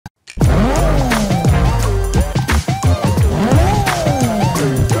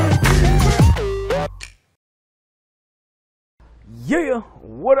Yeah,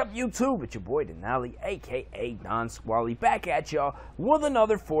 what up YouTube? It's your boy Denali, aka Don Squally, back at y'all with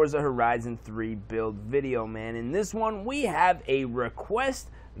another Forza Horizon 3 build video, man. In this one, we have a request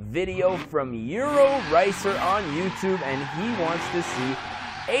video from Euro Ricer on YouTube, and he wants to see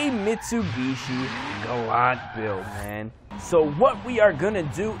a Mitsubishi Galant build, man. So what we are gonna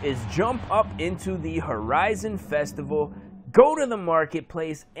do is jump up into the Horizon Festival, go to the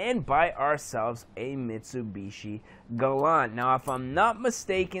marketplace, and buy ourselves a Mitsubishi Galant. Now, if I'm not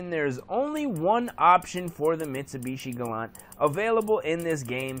mistaken, there's only one option for the Mitsubishi Galant available in this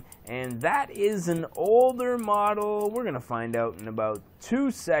game, and that is an older model. We're going to find out in about 2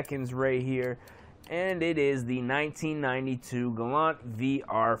 seconds right here, and it is the 1992 Galant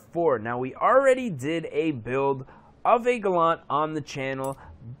VR4. Now, we already did a build of a Galant on the channel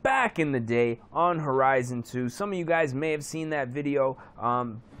back in the day on Horizon 2. Some of you guys may have seen that video,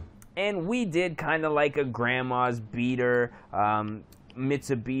 and we did kind of like a grandma's beater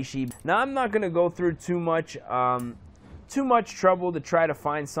Mitsubishi. Now, I'm not going to go through too much trouble to try to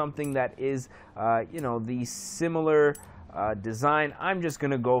find something that is the similar design. I'm just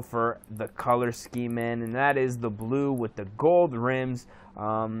going to go for the color scheme, man, and that is the blue with the gold rims.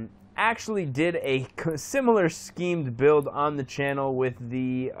 Actually did a similar schemed build on the channel with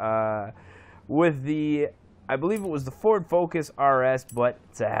the I believe it was the Ford Focus RS, but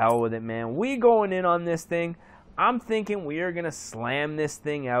to hell with it, man. We going in on this thing. I'm thinking we are gonna slam this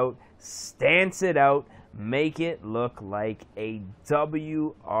thing out, stance it out, make it look like a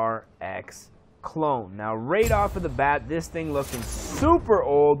WRX clone. Now, right off of the bat, this thing looking super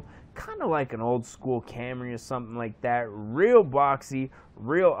old, kind of like an old school Camry or something like that. Real boxy,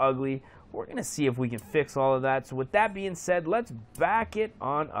 real ugly. We're gonna see if we can fix all of that. So with that being said, let's back it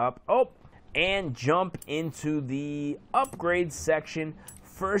on up and jump into the upgrade section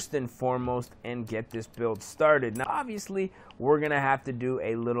first and foremost and get this build started. Now, obviously, we're gonna have to do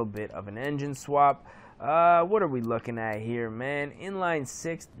a little bit of an engine swap. What are we looking at here, man? Inline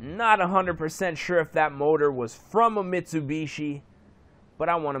 6, not 100% sure if that motor was from a Mitsubishi, but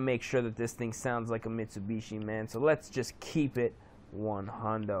I want to make sure that this thing sounds like a Mitsubishi, man. So let's just keep it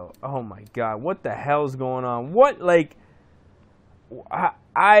 100. Oh my God, what the hell's going on? What, like,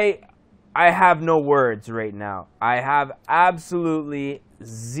 I have no words right now. I have absolutely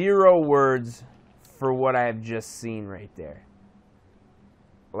zero words for what I have just seen right there.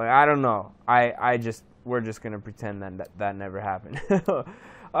 Like, I don't know. We're just gonna pretend that never happened.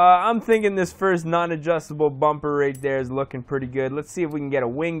 I'm thinking this first non-adjustable bumper right there is looking pretty good. Let's see if we can get a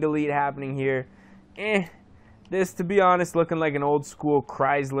wing delete happening here. This, to be honest, looking like an old school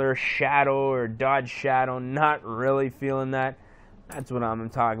Chrysler Shadow or Dodge Shadow. Not really feeling that. That's what I'm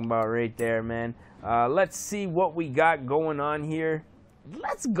talking about right there, man. Let's see what we got going on here.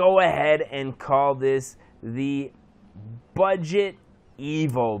 Let's go ahead and call this the Budget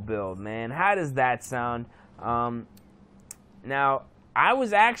Evo build, man. How does that sound? Now, I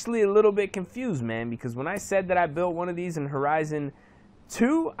was actually a little bit confused, man, because when I said that I built one of these in Horizon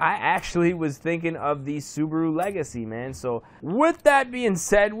 2, I actually was thinking of the Subaru Legacy, man. So with that being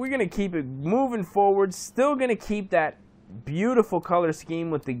said, we're going to keep it moving forward. Still going to keep that beautiful color scheme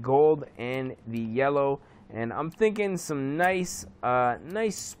with the gold and the yellow. And I'm thinking some nice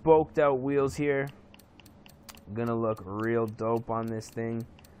spoked out wheels here. Gonna look real dope on this thing.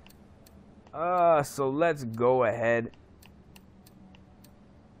 So let's go ahead.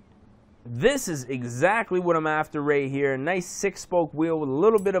 This is exactly what I'm after right here. A nice 6-spoke wheel with a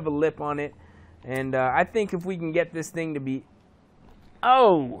little bit of a lip on it. And I think if we can get this thing to be...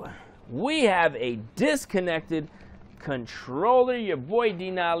 Oh, we have a disconnected controller. Your boy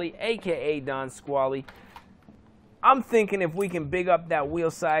Denali, aka Don Squally. I'm thinking if we can big up that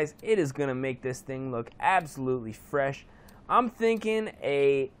wheel size, it is going to make this thing look absolutely fresh. I'm thinking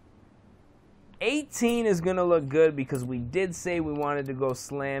a 18 is going to look good because we did say we wanted to go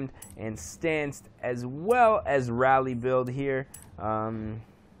slammed and stanced as well as rally build here. Let's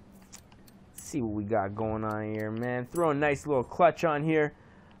see what we got going on here, man. Throw a nice little clutch on here.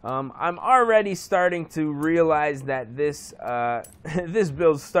 I'm already starting to realize that this this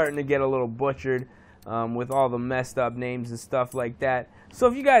build's starting to get a little butchered with all the messed up names and stuff like that. So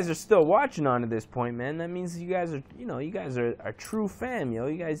if you guys are still watching on to this point, man, that means you guys are, you guys are a true fam, yo.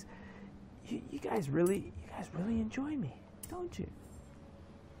 You guys really enjoy me, don't you?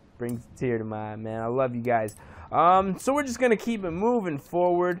 Brings a tear to my eye, man. I love you guys. So we're just gonna keep it moving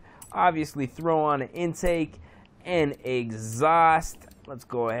forward. Obviously, throw on an intake and exhaust. Let's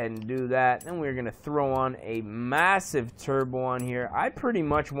go ahead and do that. Then we're gonna throw on a massive turbo on here. I pretty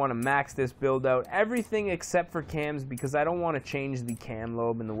much want to max this build out, everything except for cams, because I don't want to change the cam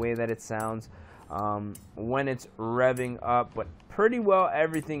lobe and the way that it sounds. when it's revving up, but pretty well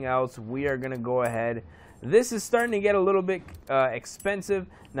everything else we are going to go ahead. This is starting to get a little bit expensive.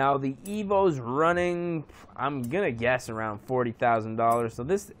 Now the Evo's running, I'm going to guess, around $40,000. So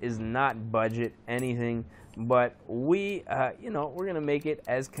this is not budget anything, but we, you know, we're going to make it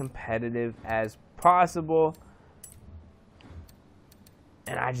as competitive as possible.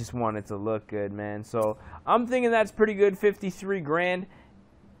 And I just want it to look good, man. So I'm thinking that's pretty good, 53 grand.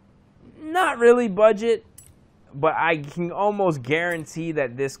 Not really budget, but I can almost guarantee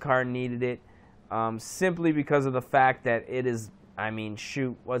that this car needed it. Simply because of the fact that it is, I mean,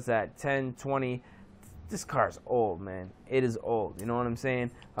 shoot, what's that, 10, 20, this car's old, man. It is old, you know what I'm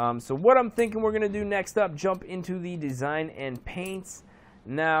saying? So what I'm thinking we're going to do next up, jump into the design and paints.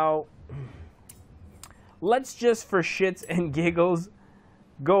 Now, let's just, for shits and giggles,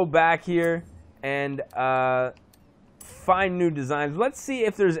 go back here and find new designs. Let's see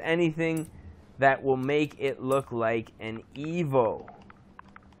if there's anything that will make it look like an Evo.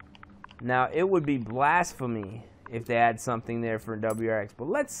 Now, it would be blasphemy if they had something there for WRX, but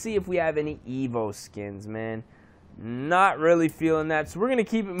let's see if we have any Evo skins, man. Not really feeling that, so we're going to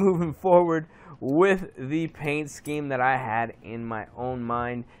keep it moving forward with the paint scheme that I had in my own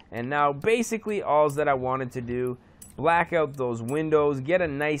mind. And now, basically, all that I wanted to do, black out those windows, get a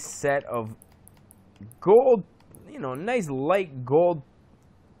nice set of gold, you know, nice light gold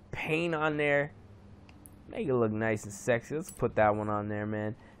paint on there. Make it look nice and sexy. Let's put that one on there,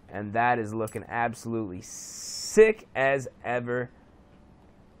 man. And that is looking absolutely sick as ever.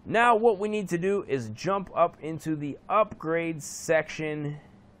 Now what we need to do is jump up into the upgrades section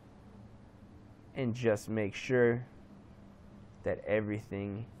and just make sure that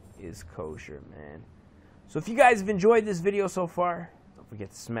everything is kosher, man. So if you guys have enjoyed this video so far, don't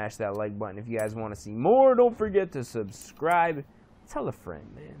forget to smash that like button. If you guys want to see more, don't forget to subscribe. Tell a friend,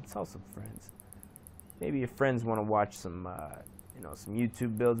 man. Tell some friends. Maybe your friends want to watch some you know, some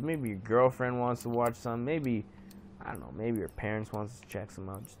YouTube builds. Maybe your girlfriend wants to watch some. Maybe, I don't know, maybe your parents wants to check some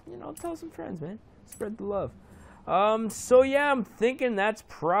out. Just, you know, tell some friends, man. Spread the love. So yeah, I'm thinking that's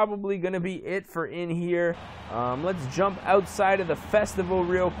probably gonna be it for in here. Let's jump outside of the festival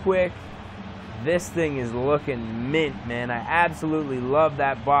real quick. This thing is looking mint, man. I absolutely love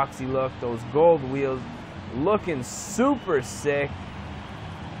that boxy look. Those gold wheels looking super sick.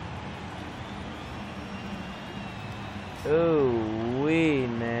 Ooh wee,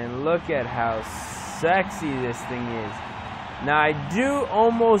 man, look at how sexy this thing is. Now I do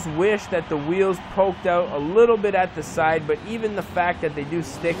almost wish that the wheels poked out a little bit at the side, but even the fact that they do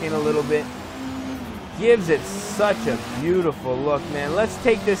stick in a little bit gives it such a beautiful look, man. Let's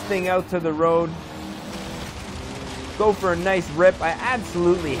take this thing out to the road, go for a nice rip. I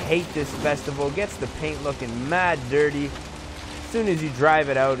absolutely hate this festival. Gets the paint looking mad dirty. As soon as you drive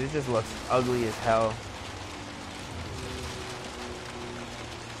it out, it just looks ugly as hell.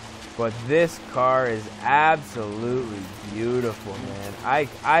 But this car is absolutely beautiful, man.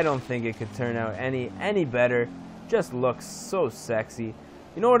 I don't think it could turn out any better. Just looks so sexy.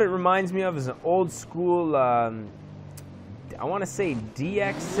 You know what it reminds me of is an old school, I want to say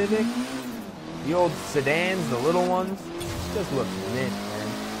DX Civic. The old sedans, the little ones. Just looks mint,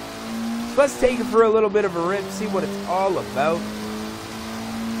 man. So let's take it for a little bit of a rip, see what it's all about.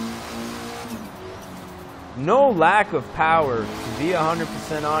 No lack of power, to be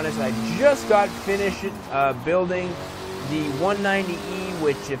 100% honest. I just got finished building the 190E,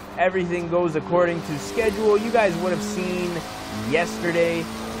 which, if everything goes according to schedule, you guys would have seen yesterday.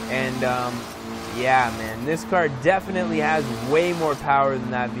 And yeah, man, this car definitely has way more power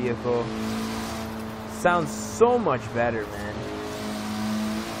than that vehicle. Sounds so much better, man.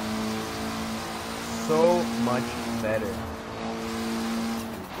 So much better.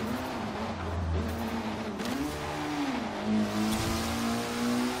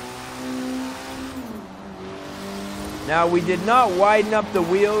 Now, we did not widen up the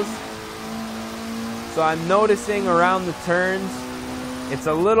wheels, so I'm noticing around the turns, it's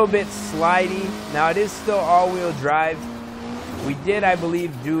a little bit slidey. Now, it is still all-wheel drive. We did, I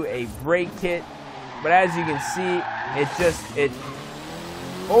believe, do a brake kit, but as you can see, it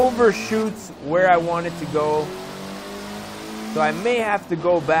overshoots where I want it to go. So I may have to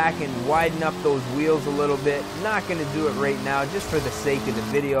go back and widen up those wheels a little bit. Not going to do it right now, just for the sake of the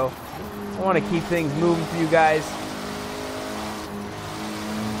video. I want to keep things moving for you guys.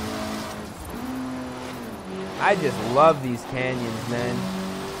 I just love these canyons, man.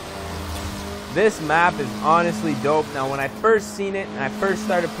 This map is honestly dope. Now, when I first seen it and I first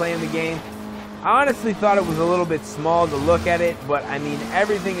started playing the game, I honestly thought it was a little bit small to look at it, but I mean,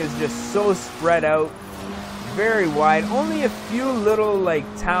 everything is just so spread out. very wide. Only a few little like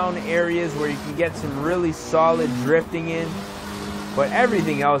town areas where you can get some really solid drifting in. But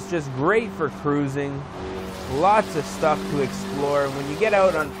everything else just great for cruising. Lots of stuff to explore. When you get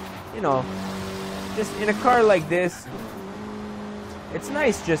out on, you know, just in a car like this, it's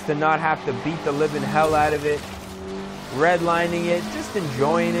nice just to not have to beat the living hell out of it. Redlining it, just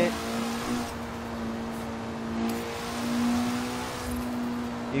enjoying it.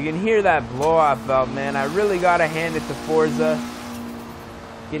 You can hear that blow-off valve, man. I really gotta hand it to Forza.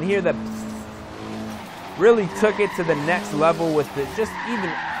 You can hear that. Really took it to the next level with the just even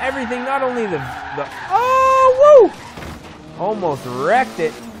everything. Not only the oh woo, almost wrecked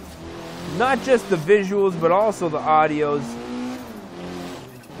it. Not just the visuals, but also the audios.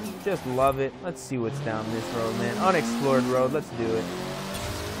 Just love it. Let's see what's down this road, man. Unexplored road. Let's do it.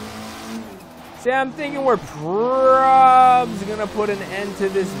 See, I'm thinking we're probably gonna put an end to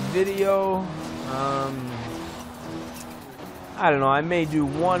this video. I don't know. I may do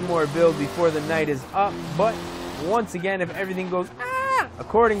one more build before the night is up. But once again, if everything goes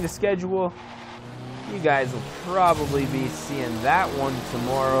according to schedule, you guys will probably be seeing that one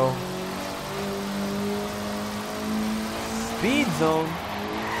tomorrow. Speed zone.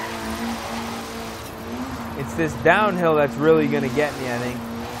 It's this downhill that's really gonna get me, I think.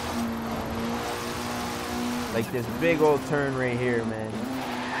 Like this big old turn right here, man.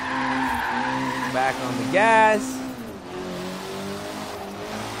 Back on the gas.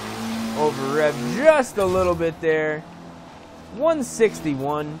 Over rev just a little bit there.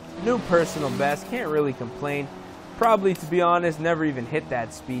 161, new personal best. Can't really complain. Probably, to be honest, never even hit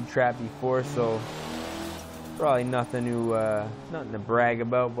that speed trap before, so probably nothing to brag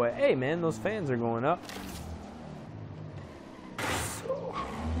about. But hey, man, those fans are going up.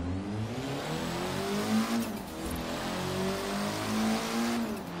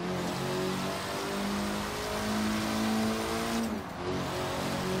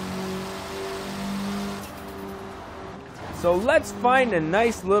 So let's find a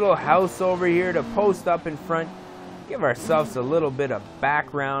nice little house over here to post up in front. Give ourselves a little bit of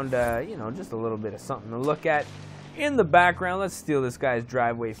background, you know, just a little bit of something to look at. In the background, let's steal this guy's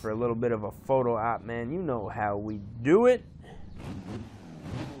driveway for a little bit of a photo op, man. You know how we do it.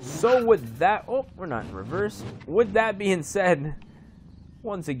 So with that, oh, we're not in reverse. With that being said,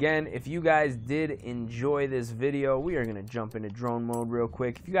 once again, if you guys did enjoy this video, we are going to jump into drone mode real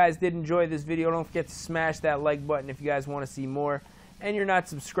quick. If you guys did enjoy this video, don't forget to smash that like button if you guys want to see more. And you're not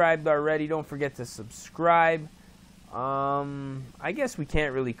subscribed already, don't forget to subscribe. I guess we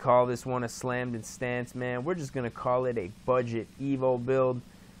can't really call this one a slammed in stance, man. We're just going to call it a budget Evo build.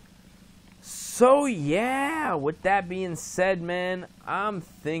 So yeah, with that being said, man, I'm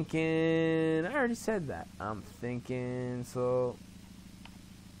thinking, I already said that. I'm thinking, so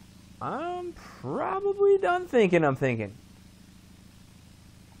I'm probably done thinking.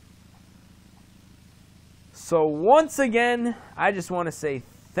 So once again, I just want to say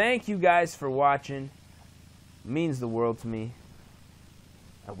thank you guys for watching. It means the world to me.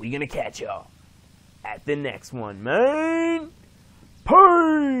 And we're going to catch y'all at the next one, man.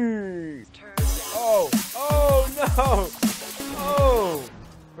 Peace! Oh no! Oh!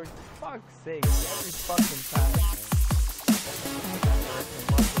 For fuck's sake, every fucking time.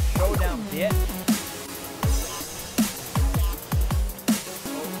 Showdown, bitch.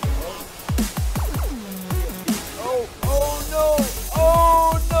 Oh no!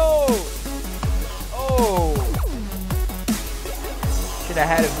 Oh no! Oh! Should have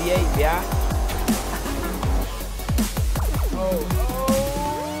had a V8, yeah?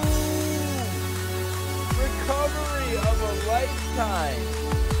 Recovery of a lifetime.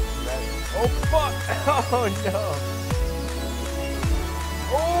 Oh fuck! Oh no!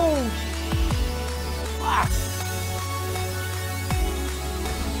 Oh! Fuck!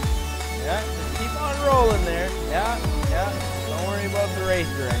 Yeah, just keep on rolling there. Yeah. Don't worry about the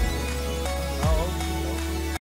race direction.